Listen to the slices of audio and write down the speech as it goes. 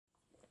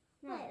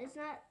No, it's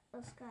not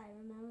a sky.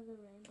 Remember the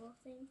rainbow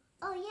thing?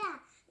 Oh yeah.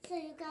 So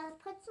you gotta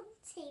put some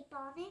tape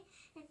on it,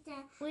 and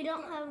then we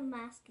don't have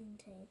masking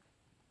tape.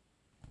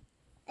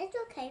 It's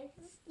okay.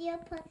 You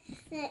put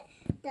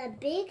the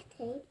big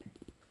tape,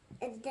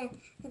 and then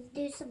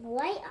do some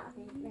white on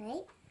it,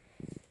 right?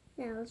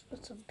 Now let's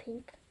put some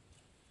pink.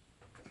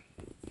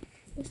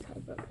 This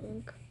type of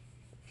pink.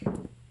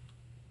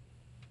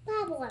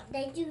 Baba,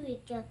 they do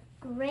a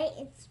great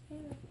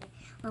experiment.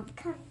 I'm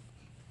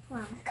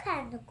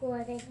kind of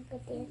good at the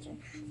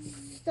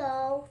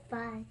so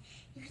fun.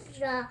 You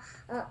draw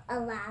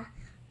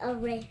a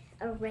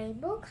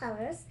rainbow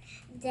colors,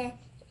 then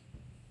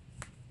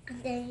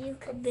you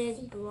could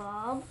big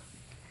blob,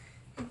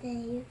 and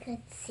then you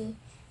could see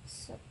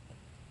some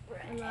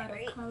a lot of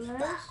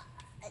colors.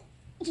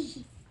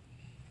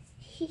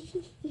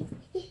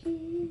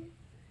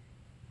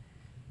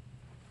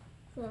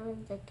 Fill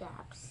in the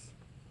gaps.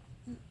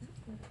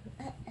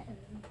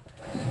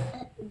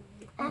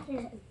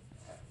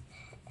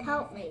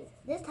 Help me.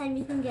 This time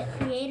you can get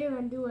creative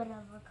and do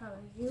whatever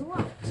colors you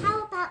want.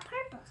 How about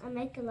purple? And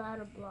make a lot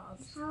of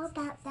blobs. How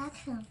about that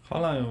color? How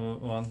long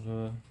you want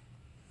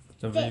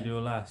the video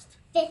last?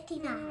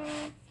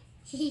 59.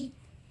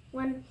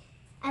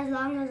 As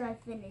long as I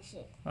finish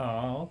it.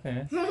 Oh,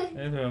 okay.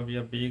 It will be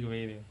a big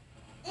video.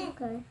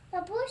 Okay.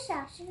 我不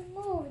小心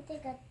move 这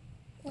个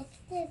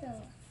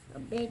A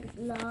big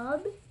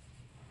blob.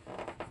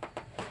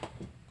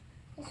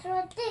 你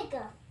说这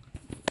个，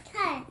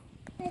看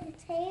那个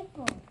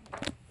table，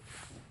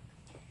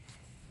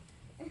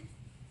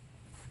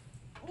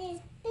 你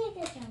这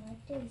个怎么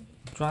对？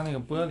抓那个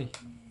玻璃，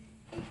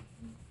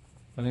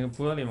把那个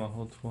玻璃往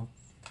后拖。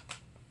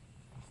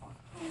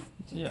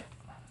Yeah.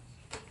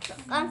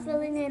 I'm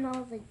filling in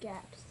all the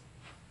gaps.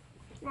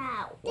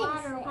 Now,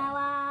 water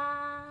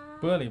power.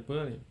 玻璃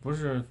不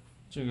是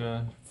这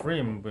个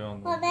frame 不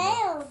用我弄。没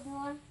有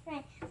挪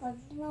费，我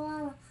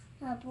挪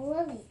了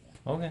玻璃。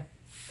OK.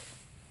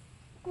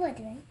 Good,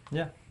 right?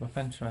 Yeah，把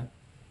饭吃完。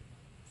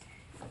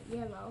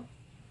Yellow.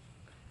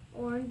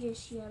 Orange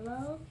is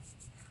yellow.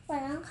 我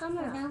能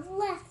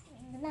left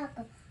那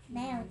个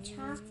没有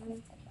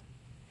chocolate 的。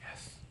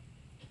Yes.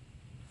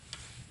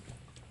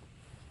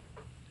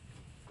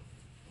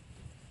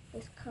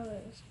 This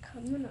color is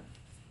coming up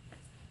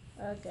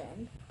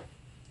again.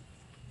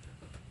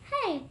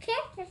 Hey, you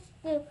can't just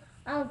do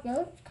all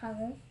those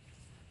colors.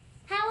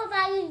 How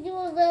about you do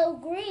a little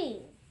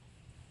green?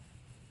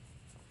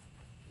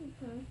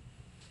 Okay.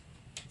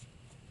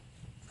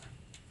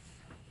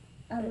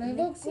 A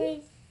little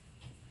green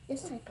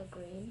This type of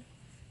green.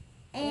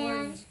 and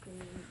Orange,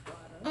 green,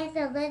 bottom. and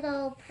a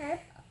little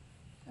purple.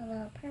 A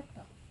little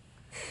purple.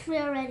 We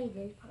already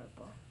did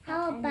purple.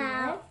 How And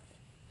about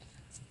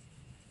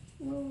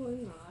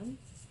moving on?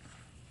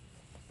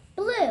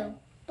 blue?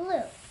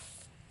 Blue.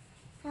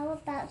 How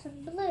about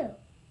some blue?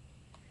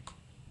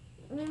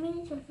 We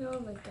need to fill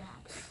the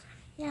gaps.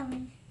 Yeah,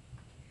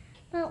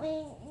 but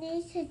we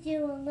need to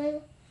do a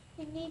little.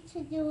 We need to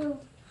do a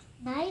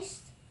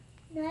nice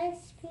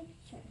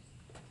pictures.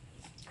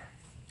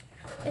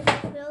 If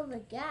you fill the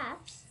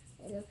gaps,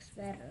 it looks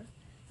better.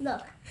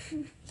 Look,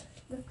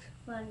 looks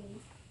funny.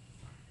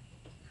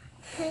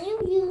 Can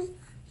you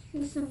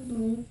use some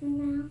blue for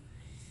now?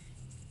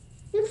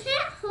 You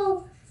can't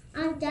hold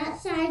on that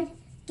side.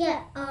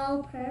 Get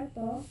all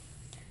purple.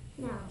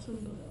 Now some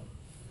blue.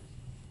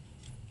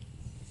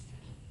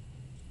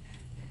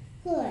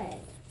 Good.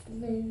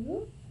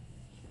 Blue.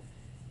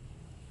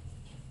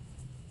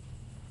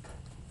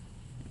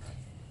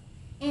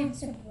 And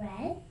some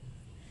red.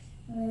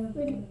 A little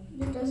blue.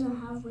 It doesn't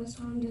have red,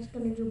 so I'm just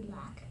gonna do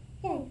black.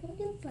 Yeah, you can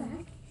do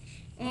black.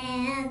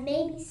 And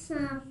maybe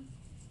some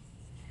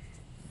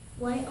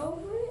White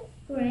over it.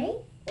 gray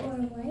or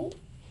white.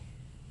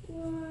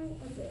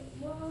 A bit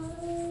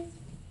white.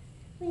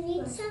 We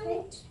need Like some.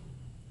 it.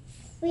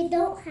 We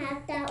don't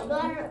have that You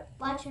one. gotta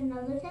watch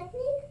another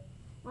technique.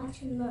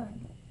 Watch and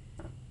learn.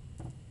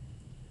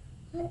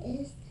 What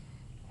is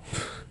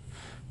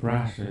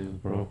Brush is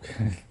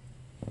broken.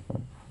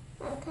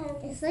 Okay.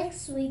 It's like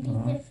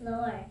sweeping the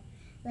floor,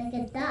 like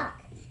a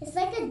duck. It's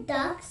like a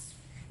duck's.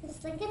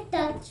 It's like a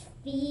duck's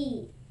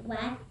feet.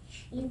 What?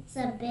 It's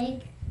a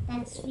big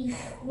duck's feet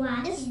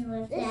washing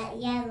with that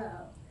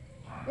yellow.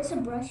 It's a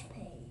brush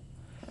paint.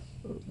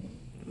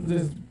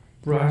 This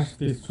brush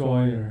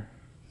destroyer.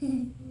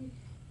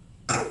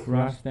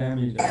 Brush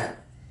damager.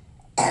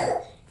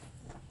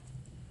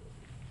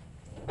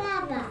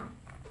 Baba,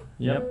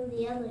 Yep. Fill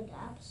the other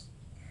gaps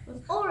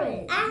with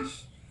orange.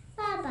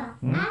 Baba.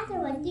 Hmm?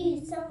 After I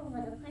do some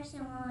of the question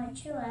when I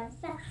chew on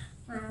fat,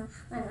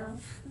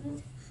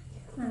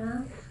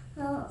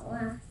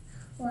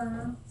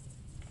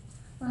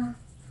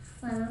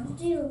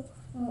 do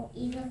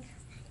一个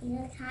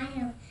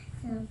kind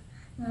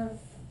of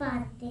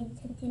fun thing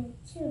to do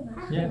too.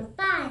 Yeah.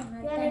 Bye.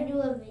 You gotta do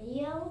a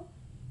video.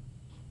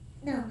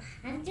 No,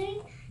 I'm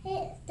doing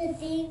the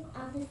thing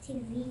on the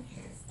TV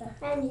stuff.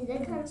 那你在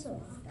看什么？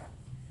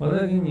我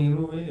在给你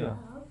录 video，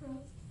 Okay.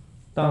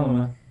 到了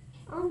吗？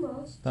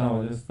 Almost. 到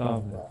我就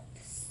stop 了。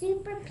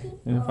super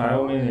people. In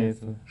 5 minutes.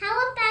 How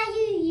about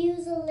you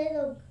use a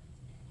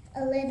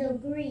little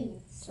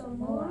green? Some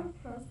more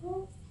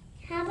purple.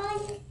 How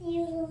about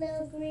you use a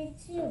little green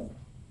too?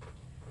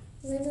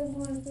 A little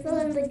more green. Fill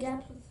in the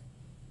gaps with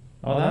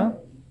All done?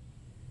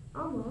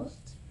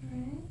 almost.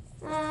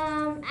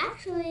 Red.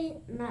 Actually,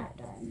 not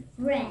done.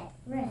 Red.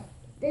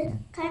 This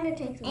kind of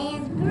takes a while.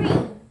 And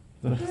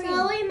green.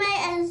 So we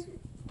might as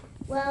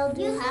well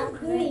do Use half the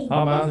green.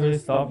 How about we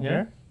stop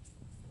here?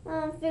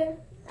 After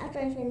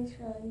I finish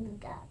filling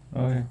the gap.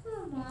 Okay.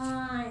 Come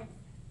on.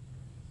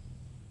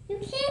 You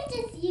can't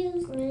just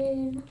use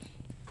Green.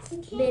 You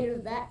can't. Made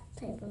of that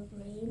type of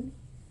green.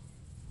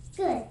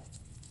 Good.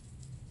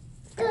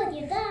 Good,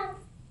 you're done.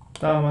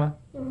 Done,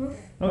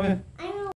 Mm-hmm. Okay.